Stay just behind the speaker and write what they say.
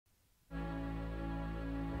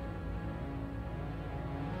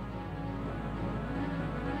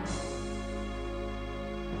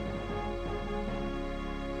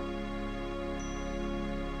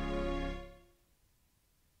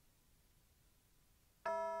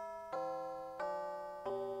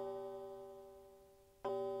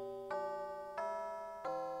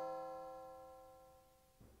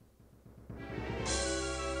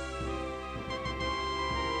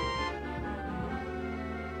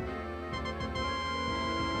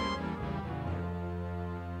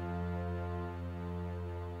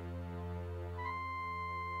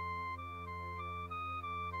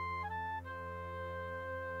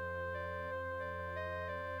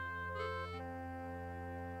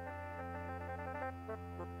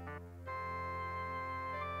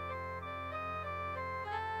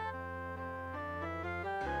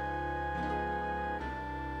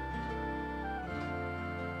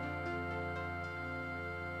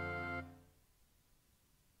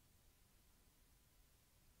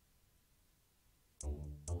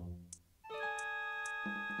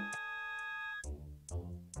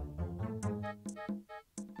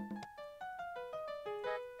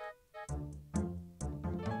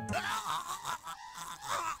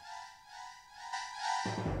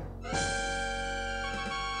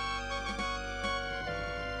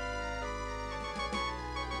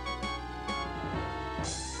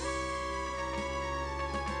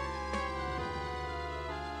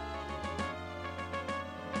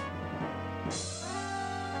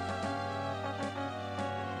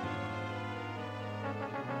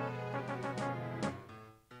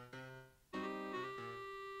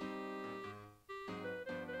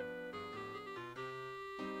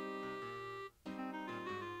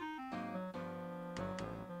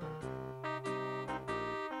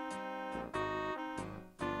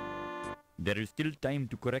There is still time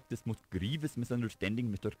to correct this most grievous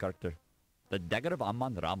misunderstanding, Mr. Carter. The dagger of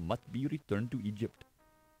Amun-Ra must be returned to Egypt.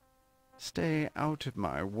 Stay out of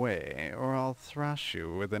my way, or I'll thrash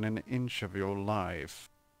you within an inch of your life.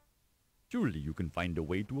 Surely you can find a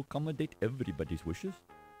way to accommodate everybody's wishes.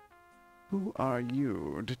 Who are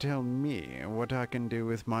you to tell me what I can do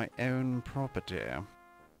with my own property?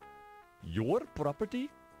 Your property?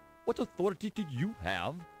 What authority did you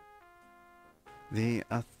have? The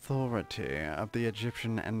authority of the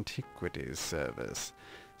Egyptian Antiquities Service.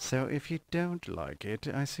 So if you don't like it,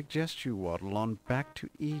 I suggest you waddle on back to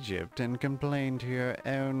Egypt and complain to your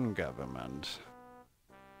own government.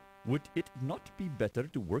 Would it not be better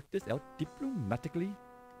to work this out diplomatically?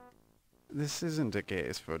 This isn't a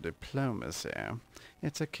case for diplomacy.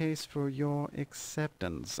 It's a case for your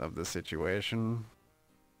acceptance of the situation.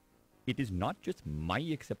 It is not just my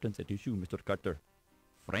acceptance at issue, Mr. Carter.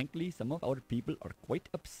 Frankly, some of our people are quite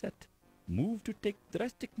upset, moved to take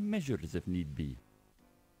drastic measures if need be.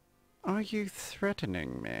 Are you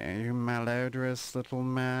threatening me, you malodorous little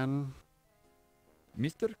man?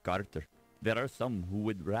 Mr. Carter, there are some who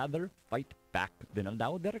would rather fight back than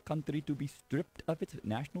allow their country to be stripped of its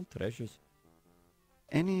national treasures.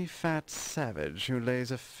 Any fat savage who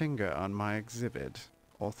lays a finger on my exhibit,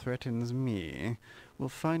 or threatens me, will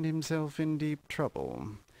find himself in deep trouble.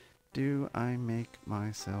 Do I make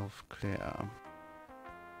myself clear?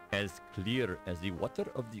 As clear as the water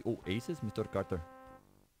of the oasis, Mr. Carter.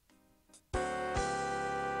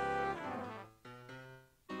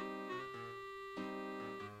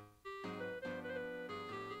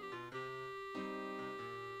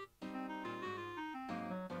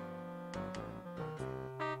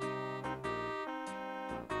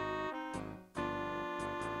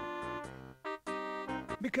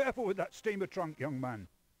 Be careful with that steamer trunk, young man.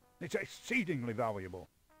 It's exceedingly valuable.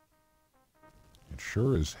 It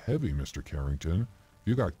sure is heavy, Mr. Carrington.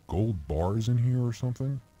 You got gold bars in here or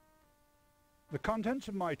something? The contents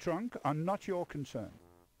of my trunk are not your concern.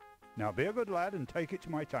 Now be a good lad and take it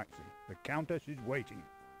to my taxi. The Countess is waiting.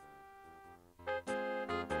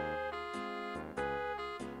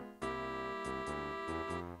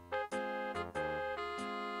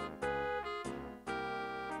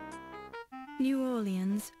 New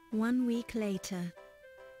Orleans, 1 week later.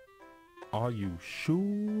 Are you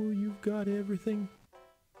sure you've got everything?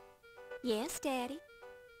 Yes, Daddy.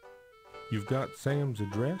 You've got Sam's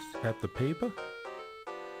address at the paper?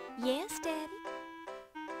 Yes, Daddy.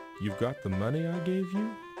 You've got the money I gave you?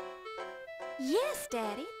 Yes,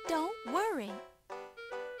 Daddy. Don't worry.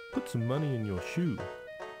 Put some money in your shoe.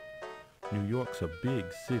 New York's a big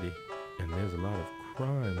city, and there's a lot of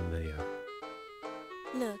crime there.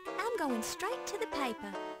 Look, I'm going straight to the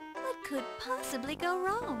paper. What could possibly go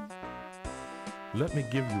wrong? Let me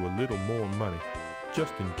give you a little more money,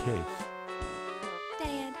 just in case.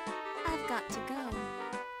 Dad, I've got to go.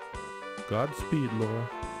 Godspeed, Laura.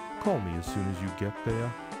 Call me as soon as you get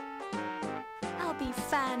there. I'll be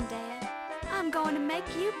fine, Dad. I'm going to make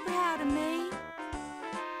you proud of me.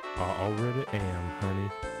 I already am,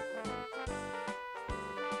 honey.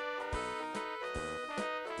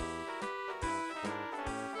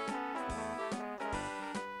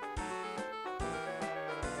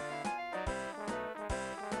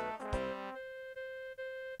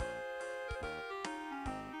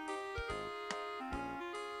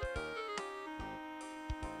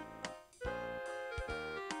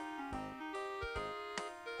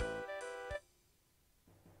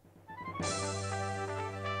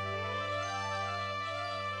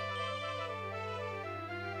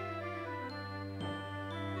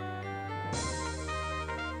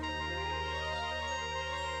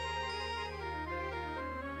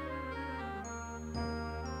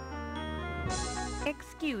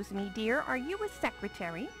 Excuse me, dear, are you a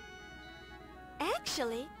secretary?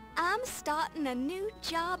 Actually, I'm starting a new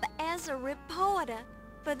job as a reporter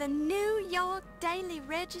for the New York Daily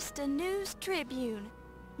Register News Tribune.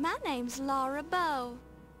 My name's Laura Bow.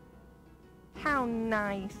 How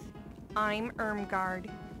nice. I'm Irmgard.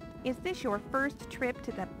 Is this your first trip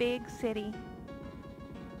to the big city?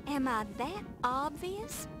 Am I that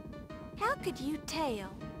obvious? How could you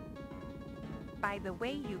tell? By the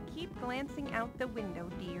way you keep glancing out the window,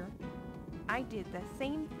 dear. I did the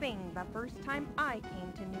same thing the first time I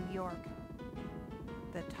came to New York.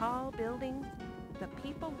 The tall buildings, the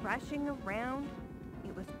people rushing around,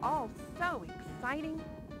 it was all so exciting.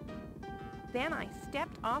 Then I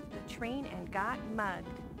stepped off the train and got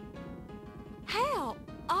mugged. How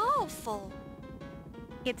awful!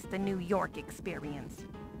 It's the New York experience.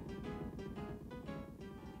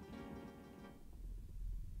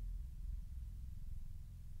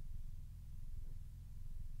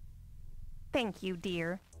 Thank you,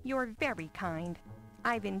 dear. You're very kind.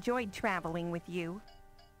 I've enjoyed traveling with you.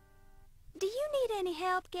 Do you need any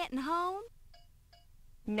help getting home?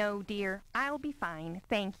 No, dear. I'll be fine.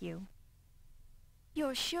 Thank you.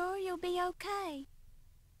 You're sure you'll be okay?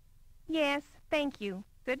 Yes, thank you.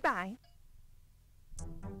 Goodbye.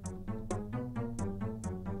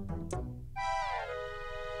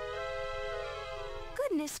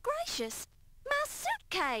 Goodness gracious! My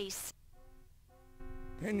suitcase!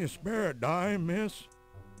 Can you spare a dime, miss?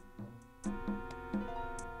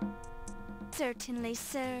 Certainly,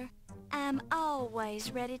 sir. I'm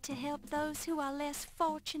always ready to help those who are less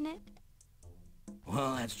fortunate.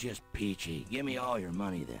 Well, that's just peachy. Give me all your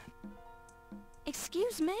money then.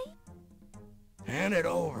 Excuse me? Hand it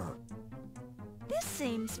over. This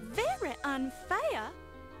seems very unfair.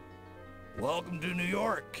 Welcome to New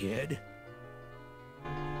York, kid.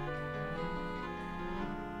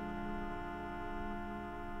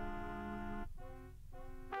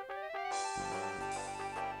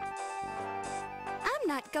 I'm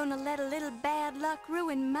not gonna let a little bad luck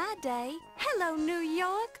ruin my day. Hello, New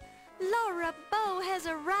York. Laura Bow has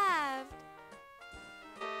arrived.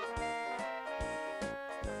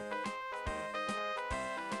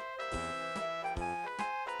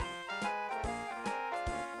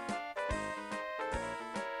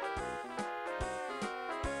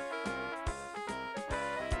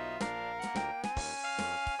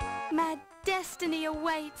 My destiny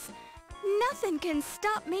awaits. Nothing can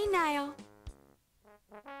stop me now.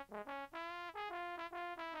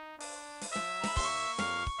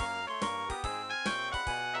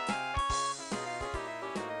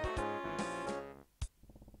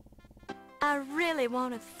 I really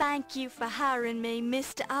want to thank you for hiring me,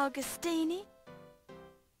 Mr. Augustini.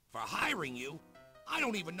 For hiring you? I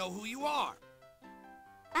don't even know who you are.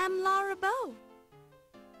 I'm Laura Bow.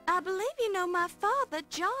 I believe you know my father,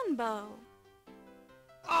 John Bow.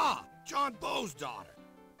 Ah, John Bow's daughter.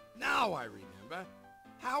 Now I remember.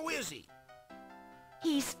 How is he?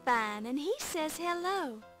 He's fine, and he says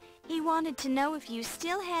hello. He wanted to know if you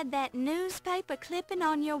still had that newspaper clipping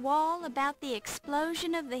on your wall about the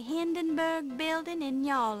explosion of the Hindenburg building in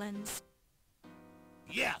New Orleans.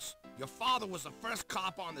 Yes, your father was the first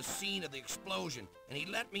cop on the scene of the explosion, and he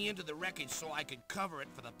let me into the wreckage so I could cover it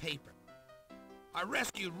for the paper. I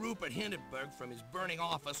rescued Rupert Hindenburg from his burning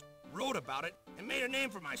office, wrote about it, and made a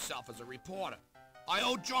name for myself as a reporter. I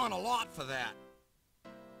owe John a lot for that.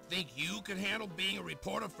 Think you could handle being a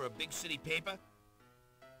reporter for a big city paper?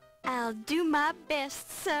 I'll do my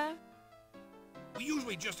best, sir. We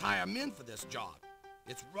usually just hire men for this job.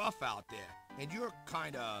 It's rough out there, and you're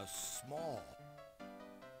kinda small.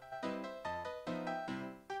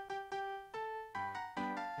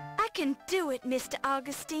 I can do it, Mr.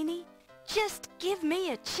 Augustini. Just give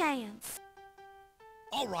me a chance.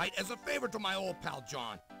 All right, as a favor to my old pal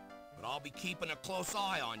John, but I'll be keeping a close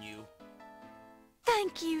eye on you.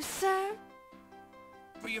 Thank you, sir.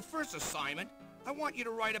 For your first assignment, I want you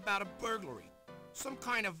to write about a burglary. Some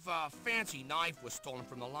kind of fancy knife was stolen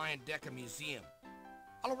from the Lion-Decker Museum.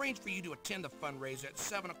 I'll arrange for you to attend the fundraiser at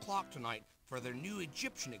 7 o'clock tonight for their new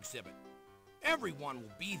Egyptian exhibit. Everyone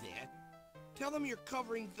will be there. Tell them you're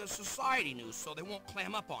covering the society news so they won't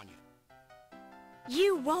clam up on you.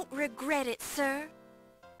 You won't regret it, sir.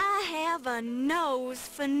 I have a nose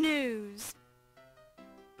for news.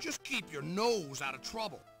 Just keep your nose out of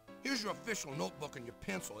trouble. Here's your official notebook and your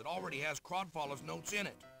pencil. It already has Crodfaller's notes in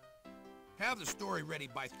it. Have the story ready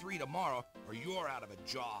by 3 tomorrow, or you're out of a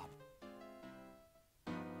job.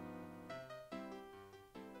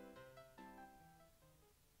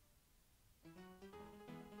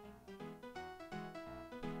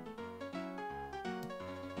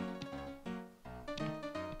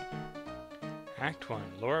 Act 1,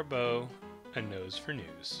 Laura Bow, A Nose for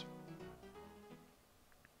News.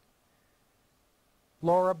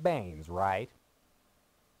 Laura Baines, right?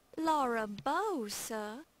 Laura Bow,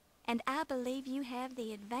 sir. And I believe you have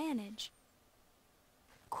the advantage.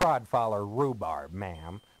 Crodfaller rhubarb,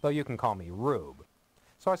 ma'am, though you can call me Rube.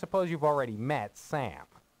 So I suppose you've already met Sam.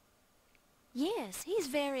 Yes, he's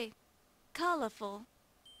very colorful.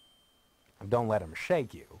 Don't let him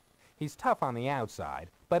shake you. He's tough on the outside,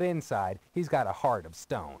 but inside he's got a heart of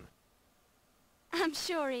stone. I'm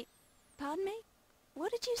sure he... Pardon me?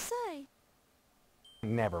 What did you say?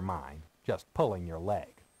 Never mind. Just pulling your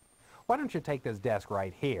leg. Why don't you take this desk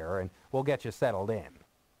right here and we'll get you settled in?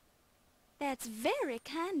 That's very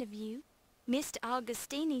kind of you. Mr.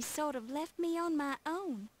 Augustini sort of left me on my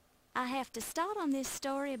own. I have to start on this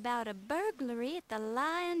story about a burglary at the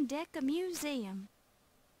Lion-Decker Museum.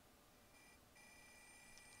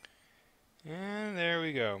 And there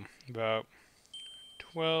we go. About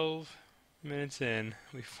 12 minutes in,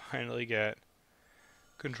 we finally get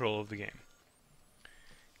control of the game.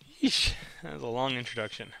 Yeesh, that was a long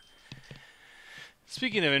introduction.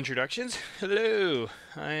 Speaking of introductions, hello,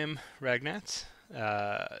 I'm Ragnatz.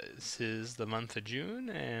 This is the month of June,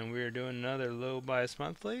 and we're doing another Low Bias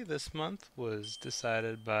Monthly. This month was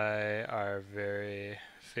decided by our very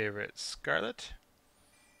favorite Scarlet,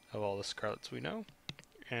 of all the Scarlets we know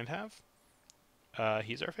and have.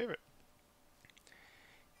 He's our favorite.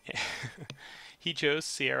 He chose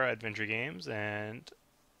Sierra Adventure Games, and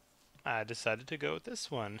I decided to go with this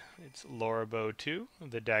one. It's Lorabo 2,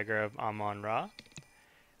 The Dagger of Amon-Ra.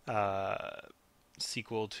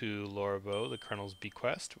 Sequel to Lorabo, The Colonel's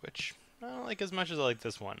Bequest, which I don't like as much as I like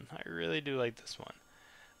this one. I really do like this one.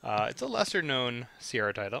 It's a lesser-known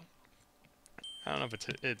Sierra title. I don't know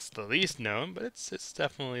if it's the least known, but it's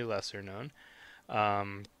definitely lesser known.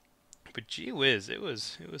 But gee whiz, it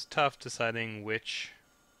was tough deciding which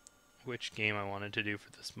game I wanted to do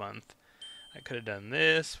for this month. I could have done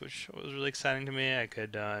this, which was really exciting to me. I could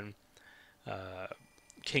have done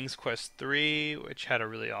King's Quest 3, which had a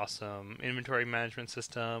really awesome inventory management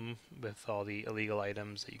system with all the illegal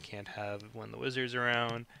items that you can't have when the wizard's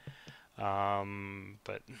around.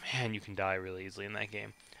 But man, you can die really easily in that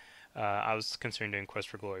game. I was considering doing Quest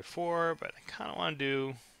for Glory 4, but I kind of want to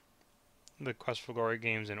do the Quest for Glory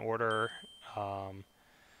games in order.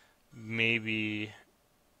 Maybe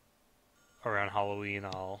around Halloween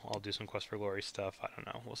I'll do some Quest for Glory stuff. I don't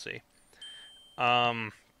know. We'll see.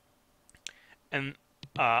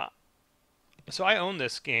 So I own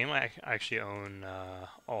this game. I actually own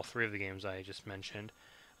all three of the games I just mentioned.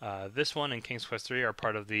 This one and King's Quest 3 are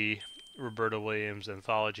part of the Roberta Williams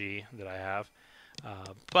anthology that I have.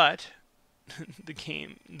 But the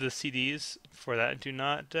CDs for that do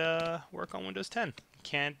not work on Windows 10.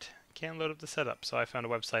 Can't load up the setup. So I found a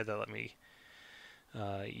website that let me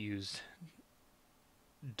use.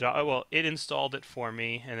 Well, it installed it for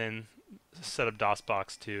me and then set up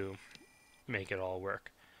DOSBox to make it all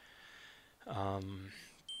work. And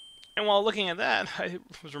while looking at that, I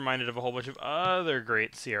was reminded of a whole bunch of other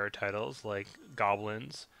great Sierra titles like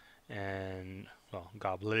Goblins and, well,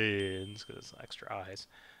 Goblins because extra eyes,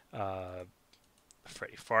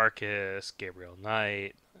 Freddy Farkas, Gabriel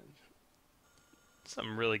Knight,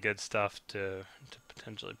 some really good stuff to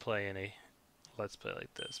potentially play in a Let's Play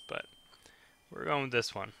like this, but we're going with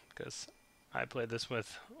this one because I played this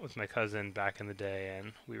with my cousin back in the day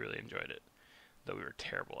and we really enjoyed it, though we were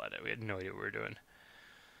terrible at it. We had no idea what we were doing.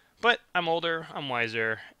 But I'm older, I'm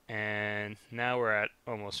wiser, and now we're at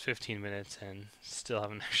almost 15 minutes and still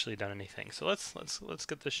haven't actually done anything. So let's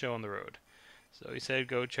get this show on the road. So he said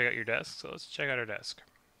go check out your desk, so let's check out our desk.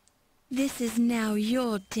 This is now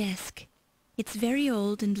your desk. It's very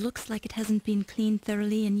old and looks like it hasn't been cleaned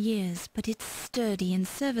thoroughly in years, but it's sturdy and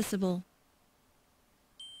serviceable.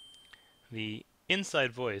 The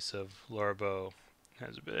inside voice of Laura Bow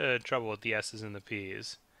has a bit of trouble with the S's and the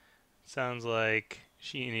P's. Sounds like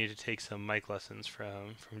she needed to take some mic lessons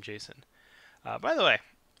from Jason. By the way,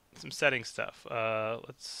 some setting stuff.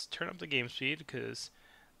 Let's turn up the game speed because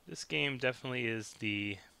this game definitely is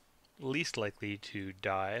the least likely to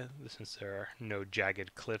die since there are no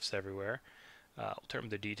jagged cliffs everywhere. We'll turn up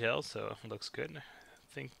the details so it looks good. I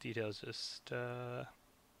think details just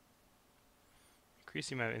increase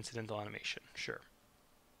the amount of incidental animation. Sure.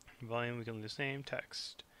 Volume we can do the same.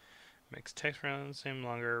 Text. Makes text around the same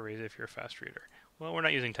longer. Raise it if you're a fast reader. Well, we're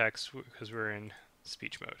not using text because we're in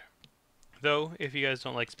speech mode. Though, if you guys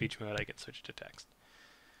don't like speech mode, I can switch to text.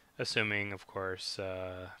 Assuming, of course,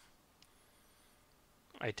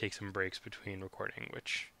 I take some breaks between recording,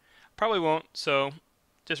 which probably won't, so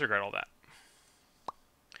disregard all that.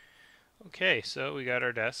 Okay, so we got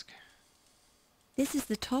our desk. This is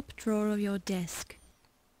the top drawer of your desk.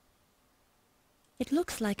 It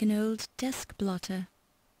looks like an old desk blotter.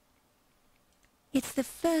 It's the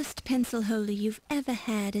first pencil holder you've ever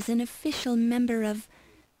had as an official member of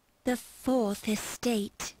the Fourth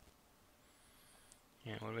Estate.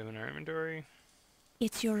 Yeah, what do we have in our inventory?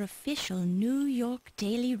 It's your official New York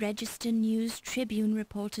Daily Register News Tribune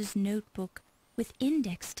reporter's notebook with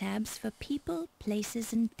index tabs for people,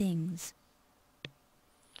 places, and things.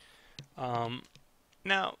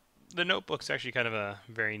 Now, the notebook's actually kind of a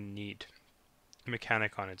very neat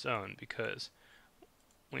mechanic on its own because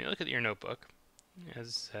when you look at your notebook,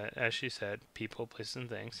 as she said, people, places, and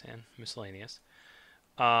things, and miscellaneous.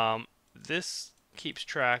 This keeps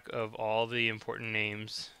track of all the important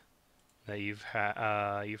names that you've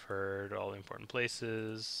heard, all the important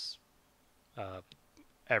places,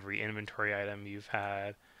 every inventory item you've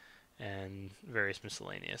had, and various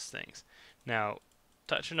miscellaneous things. Now,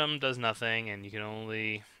 touching them does nothing, and you can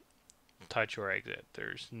only touch or exit.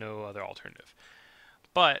 There's no other alternative.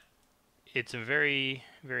 But it's a very,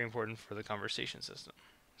 very important for the conversation system.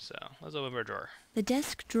 So let's open our drawer. The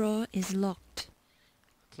desk drawer is locked.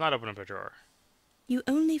 Let's not open up a drawer. You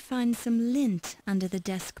only find some lint under the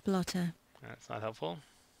desk blotter. That's not helpful.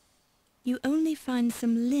 You only find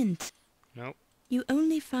some lint. Nope. You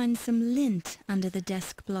only find some lint under the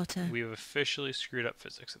desk blotter. We've officially screwed up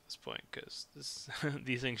physics at this point, because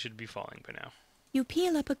these things should be falling by now. You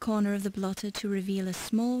peel up a corner of the blotter to reveal a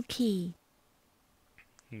small key.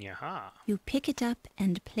 Yaha. You pick it up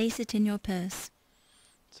and place it in your purse.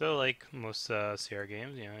 So like most CR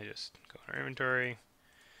games, you just go in our inventory,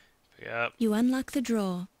 pick it up. You unlock the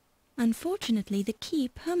drawer. Unfortunately, the key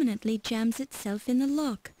permanently jams itself in the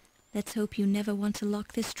lock. Let's hope you never want to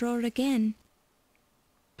lock this drawer again.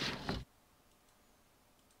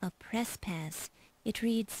 A press pass. It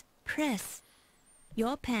reads, press.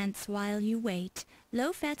 Your pants while you wait.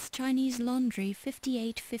 Low Fats Chinese Laundry,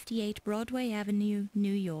 5858 Broadway Avenue,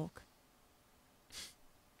 New York.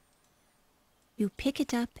 You pick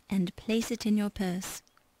it up and place it in your purse.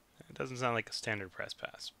 It doesn't sound like a standard press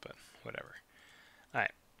pass, but whatever.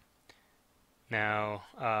 Alright.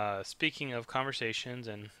 Now, speaking of conversations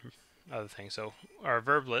and other things, so our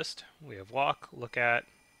verb list, we have walk, look at,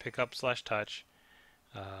 pick up / touch,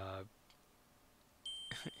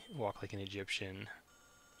 walk like an Egyptian,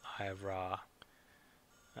 I have raw,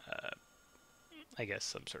 I guess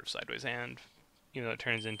some sort of sideways hand, even though it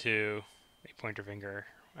turns into a pointer finger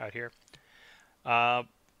out here.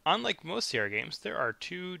 Unlike most CR games, there are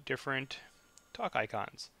two different talk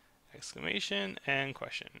icons, exclamation and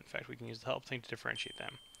question. In fact, we can use the help thing to differentiate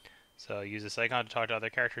them. So use this icon to talk to other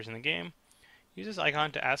characters in the game. Use this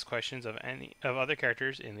icon to ask questions of other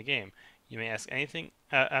characters in the game. You may ask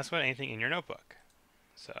about anything in your notebook.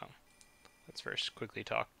 So let's first quickly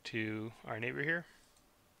talk to our neighbor here.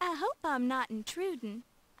 I hope I'm not intruding.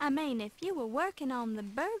 I mean, if you were working on the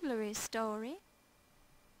burglary story.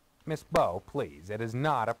 Miss Bow, please, it is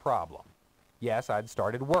not a problem. Yes, I'd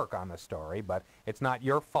started work on the story, but it's not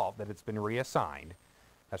your fault that it's been reassigned.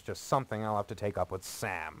 That's just something I'll have to take up with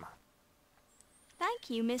Sam. Thank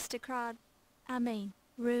you, Mr.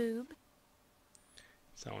 Rube.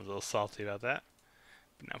 Someone's a little salty about that.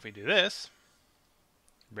 But now if we do this,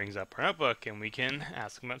 it brings up our notebook, and we can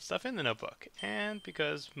ask him about stuff in the notebook. And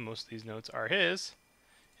because most of these notes are his,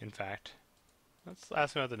 in fact, let's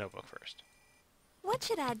ask him about the notebook first. What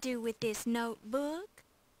should I do with this notebook?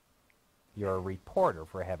 You're a reporter,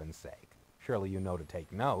 for heaven's sake. Surely you know to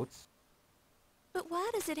take notes. But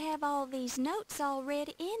why does it have all these notes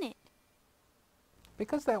already in it?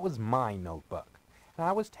 Because that was my notebook, and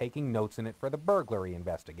I was taking notes in it for the burglary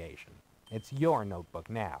investigation. It's your notebook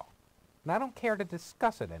now, and I don't care to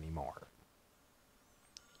discuss it anymore.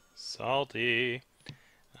 Salty.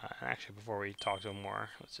 Actually, before we talk to him more,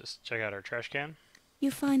 let's just check out our trash can. You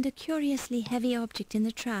find a curiously heavy object in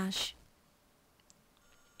the trash.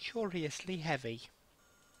 Curiously heavy.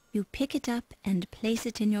 You pick it up and place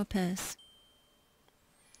it in your purse.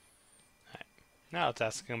 Right. Now let's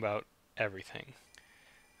ask him about everything.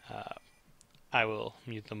 I will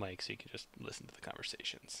mute the mic so you can just listen to the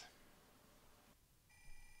conversations.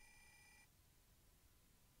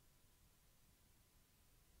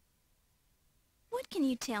 What can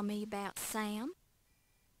you tell me about Sam?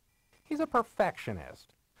 He's a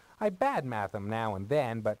perfectionist. I badmouth him now and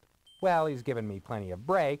then, but, well, he's given me plenty of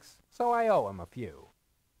breaks, so I owe him a few.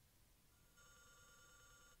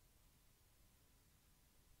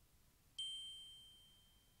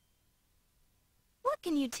 What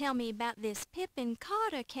can you tell me about this Pippin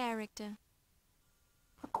Carter character?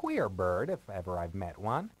 A queer bird, if ever I've met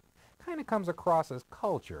one. Kinda comes across as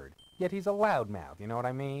cultured, yet he's a loudmouth, you know what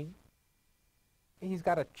I mean? He's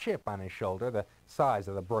got a chip on his shoulder the size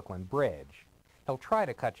of the Brooklyn Bridge. He'll try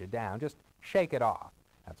to cut you down, just shake it off.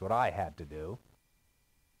 That's what I had to do.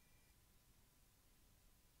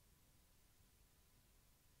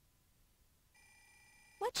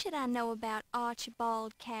 What should I know about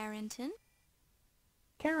Archibald Carrington?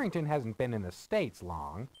 Carrington hasn't been in the States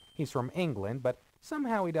long. He's from England, but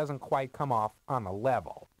somehow he doesn't quite come off on the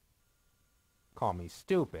level. Call me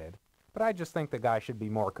stupid, but I just think the guy should be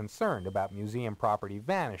more concerned about museum property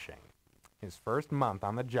vanishing. His first month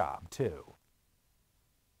on the job, too.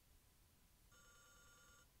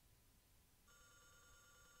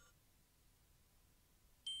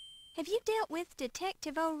 Have you dealt with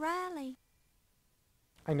Detective O'Reilly?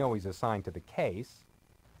 I know he's assigned to the case.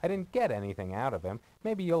 I didn't get anything out of him.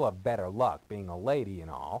 Maybe you'll have better luck being a lady and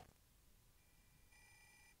all.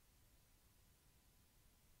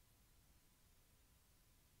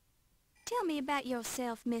 Tell me about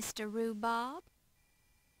yourself, Mr. Rhubarb.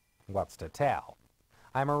 What's to tell?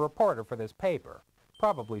 I'm a reporter for this paper,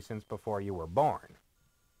 probably since before you were born.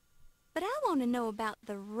 But I want to know about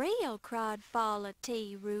the real Crodfaller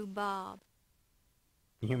tea, Rhubarb.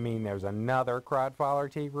 You mean there's another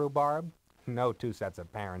Crodfaller tea, Rhubarb? No two sets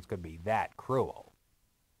of parents could be that cruel.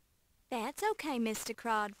 That's okay, Mr.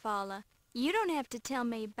 Crodfaller. You don't have to tell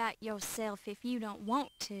me about yourself if you don't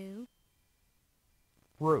want to.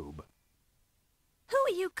 Rube. Who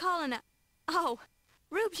are you calling a... Oh,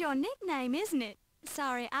 Rube's your nickname, isn't it?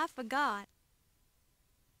 Sorry, I forgot.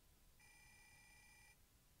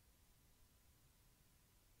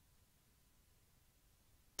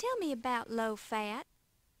 Tell me about Low Fat.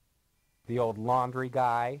 The old laundry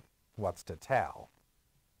guy? What's to tell?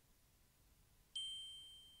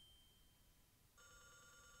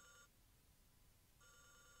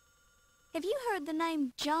 Have you heard the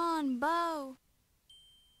name John Bow?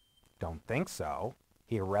 Don't think so.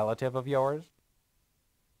 He a relative of yours?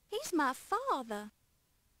 He's my father.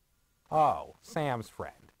 Oh, Sam's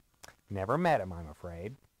friend. Never met him, I'm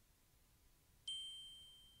afraid.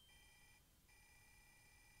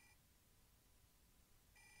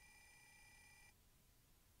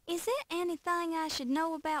 Is there anything I should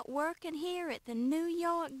know about working here at the New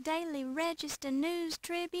York Daily Register News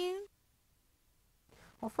Tribune?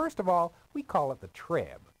 Well, first of all, we call it the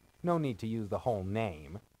Trib. No need to use the whole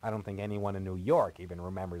name. I don't think anyone in New York even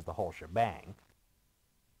remembers the whole shebang.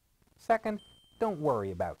 Second, don't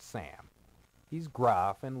worry about Sam. He's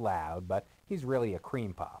gruff and loud, but he's really a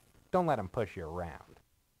cream puff. Don't let him push you around.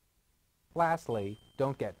 Lastly,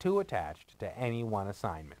 don't get too attached to any one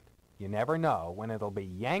assignment. You never know when it'll be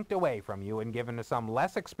yanked away from you and given to some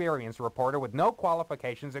less experienced reporter with no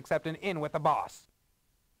qualifications except an in with the boss.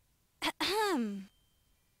 Ahem.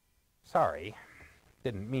 Sorry.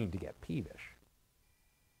 Didn't mean to get peevish.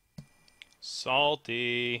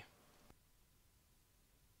 Salty.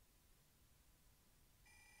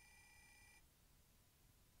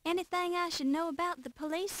 Anything I should know about the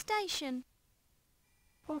police station?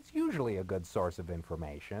 Well, it's usually a good source of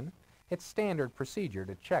information. It's standard procedure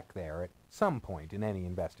to check there at some point in any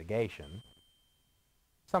investigation.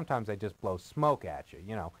 Sometimes they just blow smoke at you,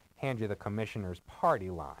 hand you the commissioner's party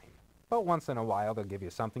line. But once in a while they'll give you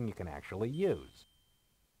something you can actually use.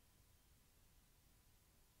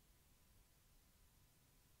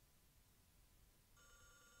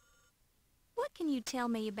 What can you tell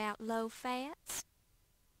me about Low Fats?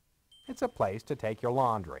 It's a place to take your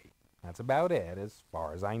laundry. That's about it, as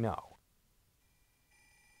far as I know.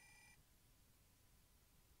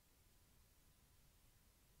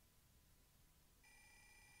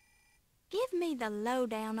 Give me the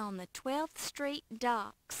lowdown on the 12th Street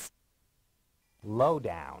docks.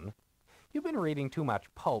 Lowdown? You've been reading too much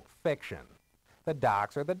pulp fiction. The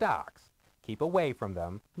docks are the docks. Keep away from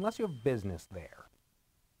them unless you have business there.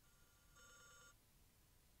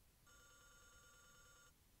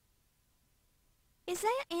 Is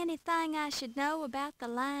there anything I should know about the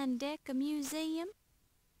Leyendecker Museum?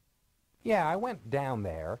 Yeah, I went down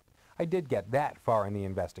there. I did get that far in the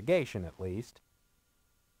investigation, at least.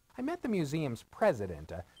 I met the museum's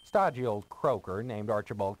president, a stodgy old croaker named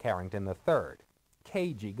Archibald Carrington III.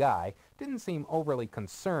 Cagey guy, didn't seem overly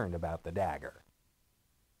concerned about the dagger.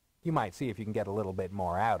 You might see if you can get a little bit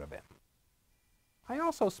more out of him. I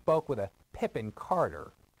also spoke with a Pippin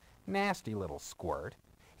Carter. Nasty little squirt.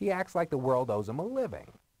 He acts like the world owes him a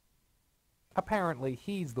living. Apparently,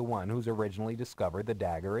 he's the one who's originally discovered the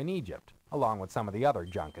dagger in Egypt, along with some of the other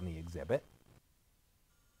junk in the exhibit.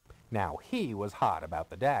 Now, he was hot about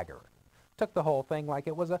the dagger. Took the whole thing like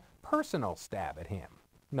it was a personal stab at him.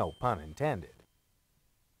 No pun intended.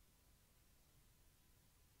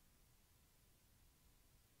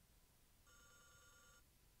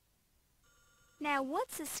 Now,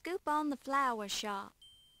 what's the scoop on the flower shop?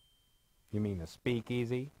 You mean the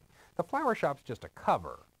speakeasy? The flower shop's just a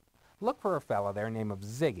cover. Look for a fella there named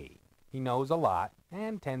Ziggy. He knows a lot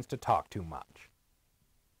and tends to talk too much.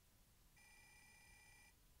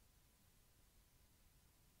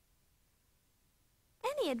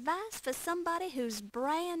 Any advice for somebody who's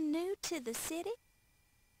brand new to the city?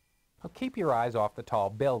 Well, keep your eyes off the tall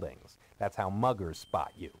buildings. That's how muggers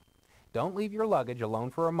spot you. Don't leave your luggage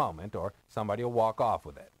alone for a moment or somebody will walk off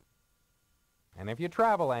with it. And if you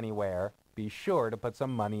travel anywhere, be sure to put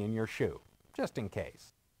some money in your shoe, just in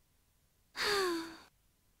case.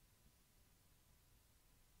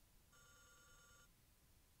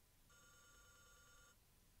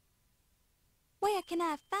 Where can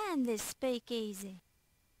I find this speakeasy?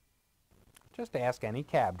 Just ask any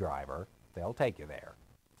cab driver. They'll take you there.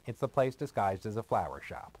 It's the place disguised as a flower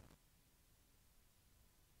shop.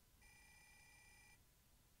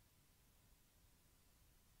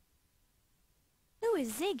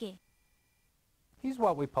 is Ziggy? He's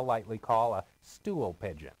what we politely call a stool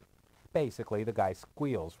pigeon. Basically, the guy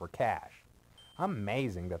squeals for cash.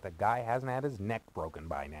 Amazing that the guy hasn't had his neck broken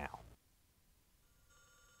by now.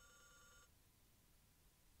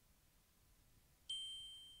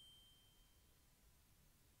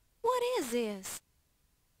 What is this?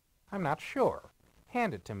 I'm not sure.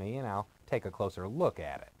 Hand it to me and I'll take a closer look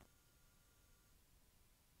at it.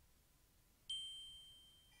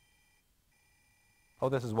 Oh,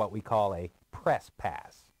 this is what we call a press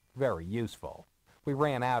pass. Very useful. We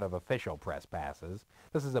ran out of official press passes.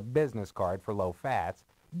 This is a business card for low fats,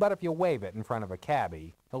 but if you wave it in front of a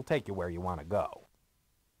cabbie, he'll take you where you want to go.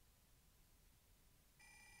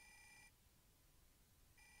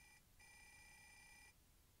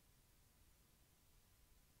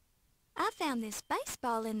 I found this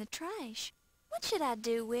baseball in the trash. What should I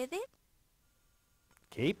do with it?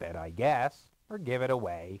 Keep it, I guess, or give it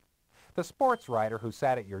away. The sports writer who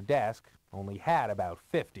sat at your desk only had about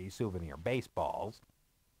 50 souvenir baseballs.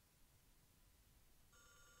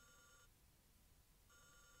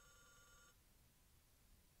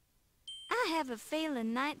 I have a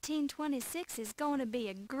feeling 1926 is going to be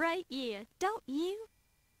a great year, don't you?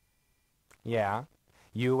 Yeah?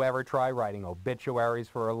 You ever try writing obituaries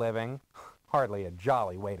for a living? Hardly a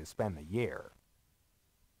jolly way to spend the year.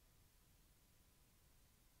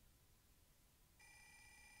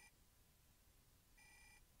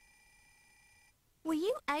 Were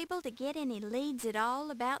you able to get any leads at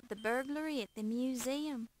all about the burglary at the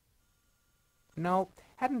museum? No,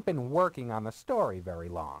 hadn't been working on the story very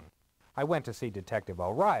long. I went to see Detective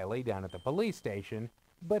O'Reilly down at the police station,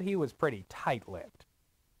 but he was pretty tight-lipped.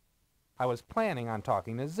 I was planning on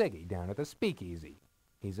talking to Ziggy down at the speakeasy.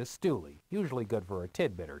 He's a stoolie, usually good for a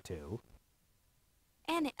tidbit or two.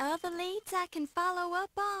 Any other leads I can follow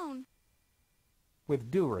up on?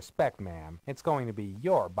 With due respect, ma'am, it's going to be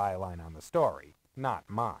your byline on the story, not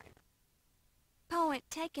mine. Point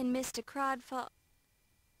taken, Mr. Crodful.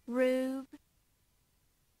 Rube.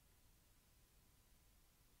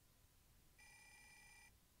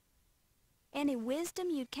 Any wisdom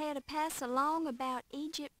you'd care to pass along about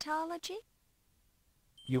Egyptology?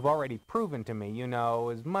 You've already proven to me you know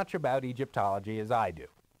as much about Egyptology as I do.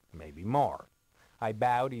 Maybe more. I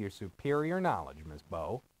bow to your superior knowledge, Miss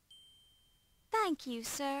Bow. Thank you,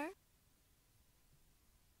 sir.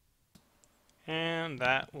 And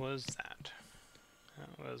that was that.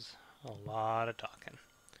 That was a lot of talking.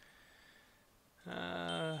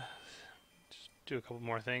 Just do a couple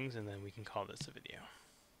more things and then we can call this a video.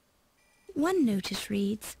 One notice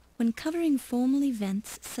reads, when covering formal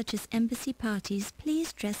events such as embassy parties,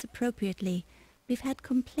 please dress appropriately. We've had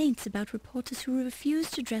complaints about reporters who refuse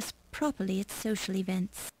to dress properly at social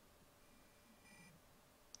events.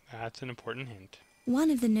 That's an important hint.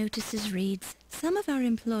 One of the notices reads, some of our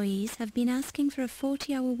employees have been asking for a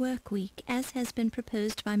 40-hour work week, as has been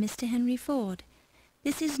proposed by Mr. Henry Ford.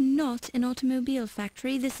 This is not an automobile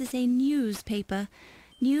factory, this is a newspaper.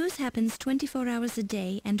 News happens 24 hours a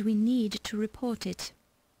day, and we need to report it.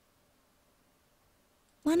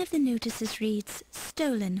 One of the notices reads,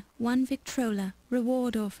 stolen, 1 Victrola,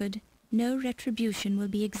 reward offered, no retribution will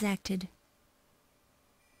be exacted.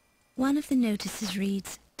 One of the notices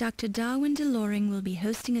reads, Dr. Darwin DeLoring will be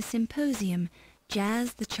hosting a symposium,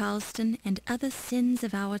 Jazz, the Charleston, and Other Sins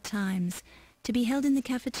of Our Times, to be held in the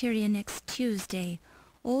cafeteria next Tuesday.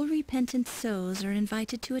 All repentant souls are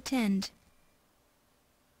invited to attend.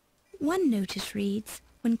 One notice reads,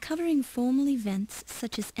 when covering formal events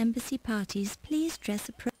such as embassy parties, please dress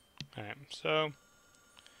appropriately. Alright, so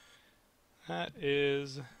that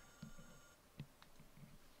is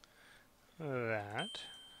that.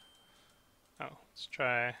 Oh, let's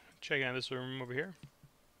try checking out this room over here.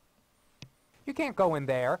 You can't go in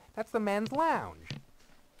there. That's the men's lounge.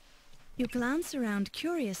 You glance around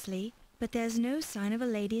curiously, but there's no sign of a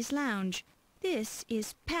ladies' lounge. This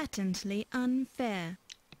is patently unfair.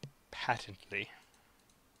 Patently.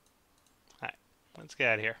 Alright, let's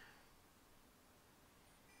get out of here.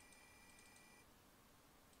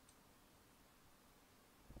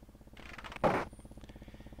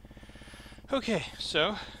 Okay,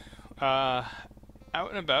 so, out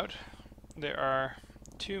and about, there are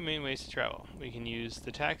 2 main ways to travel. We can use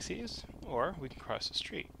the taxis, or we can cross the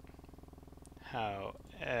street.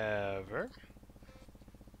 However,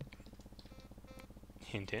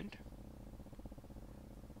 hint hint,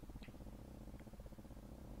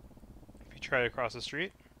 if you try to cross the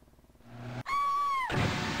street,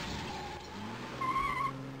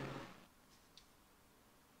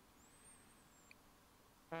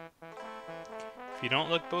 if you don't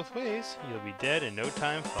look both ways, you'll be dead in no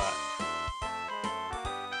time flat.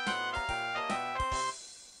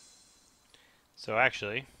 So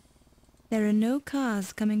actually... There are no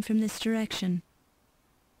cars coming from this direction.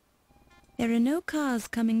 There are no cars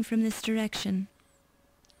coming from this direction.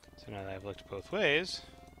 So now that I've looked both ways,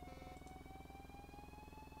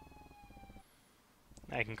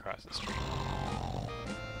 I can cross the street.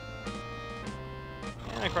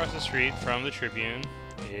 And across the street from the Tribune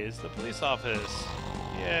is the police office.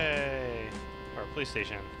 Yay! Or police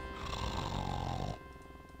station.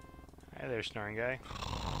 Hi there, snoring guy.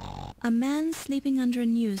 A man sleeping under a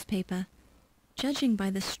newspaper. Judging by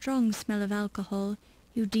the strong smell of alcohol,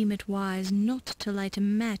 you deem it wise not to light a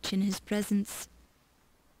match in his presence.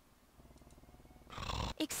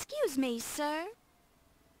 Excuse me, sir.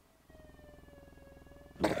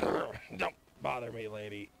 Don't bother me,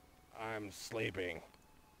 lady. I'm sleeping.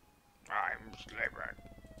 I'm sleeping.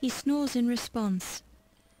 He snores in response.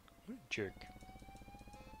 Jerk.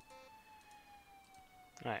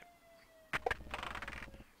 Alright.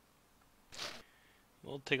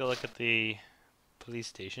 We'll take a look at the police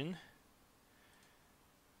station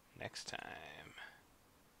next time.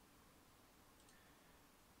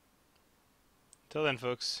 Till then,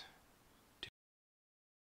 folks.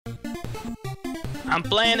 I'm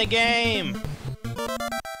playing a game!